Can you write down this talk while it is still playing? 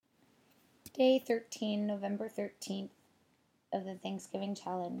Day 13, November 13th of the Thanksgiving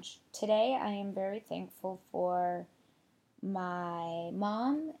Challenge. Today I am very thankful for my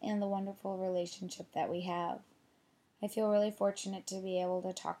mom and the wonderful relationship that we have. I feel really fortunate to be able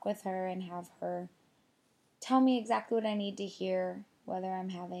to talk with her and have her tell me exactly what I need to hear, whether I'm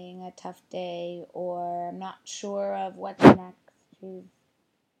having a tough day or I'm not sure of what's next. She's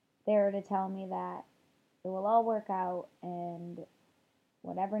there to tell me that it will all work out and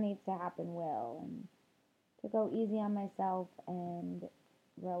whatever needs to happen will, and to go easy on myself and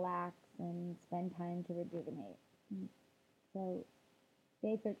relax and spend time to rejuvenate. So,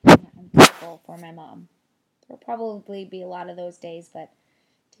 day 13, I'm thankful for my mom. There'll probably be a lot of those days, but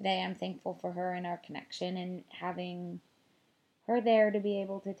today I'm thankful for her and our connection and having her there to be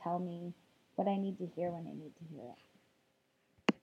able to tell me what I need to hear when I need to hear it.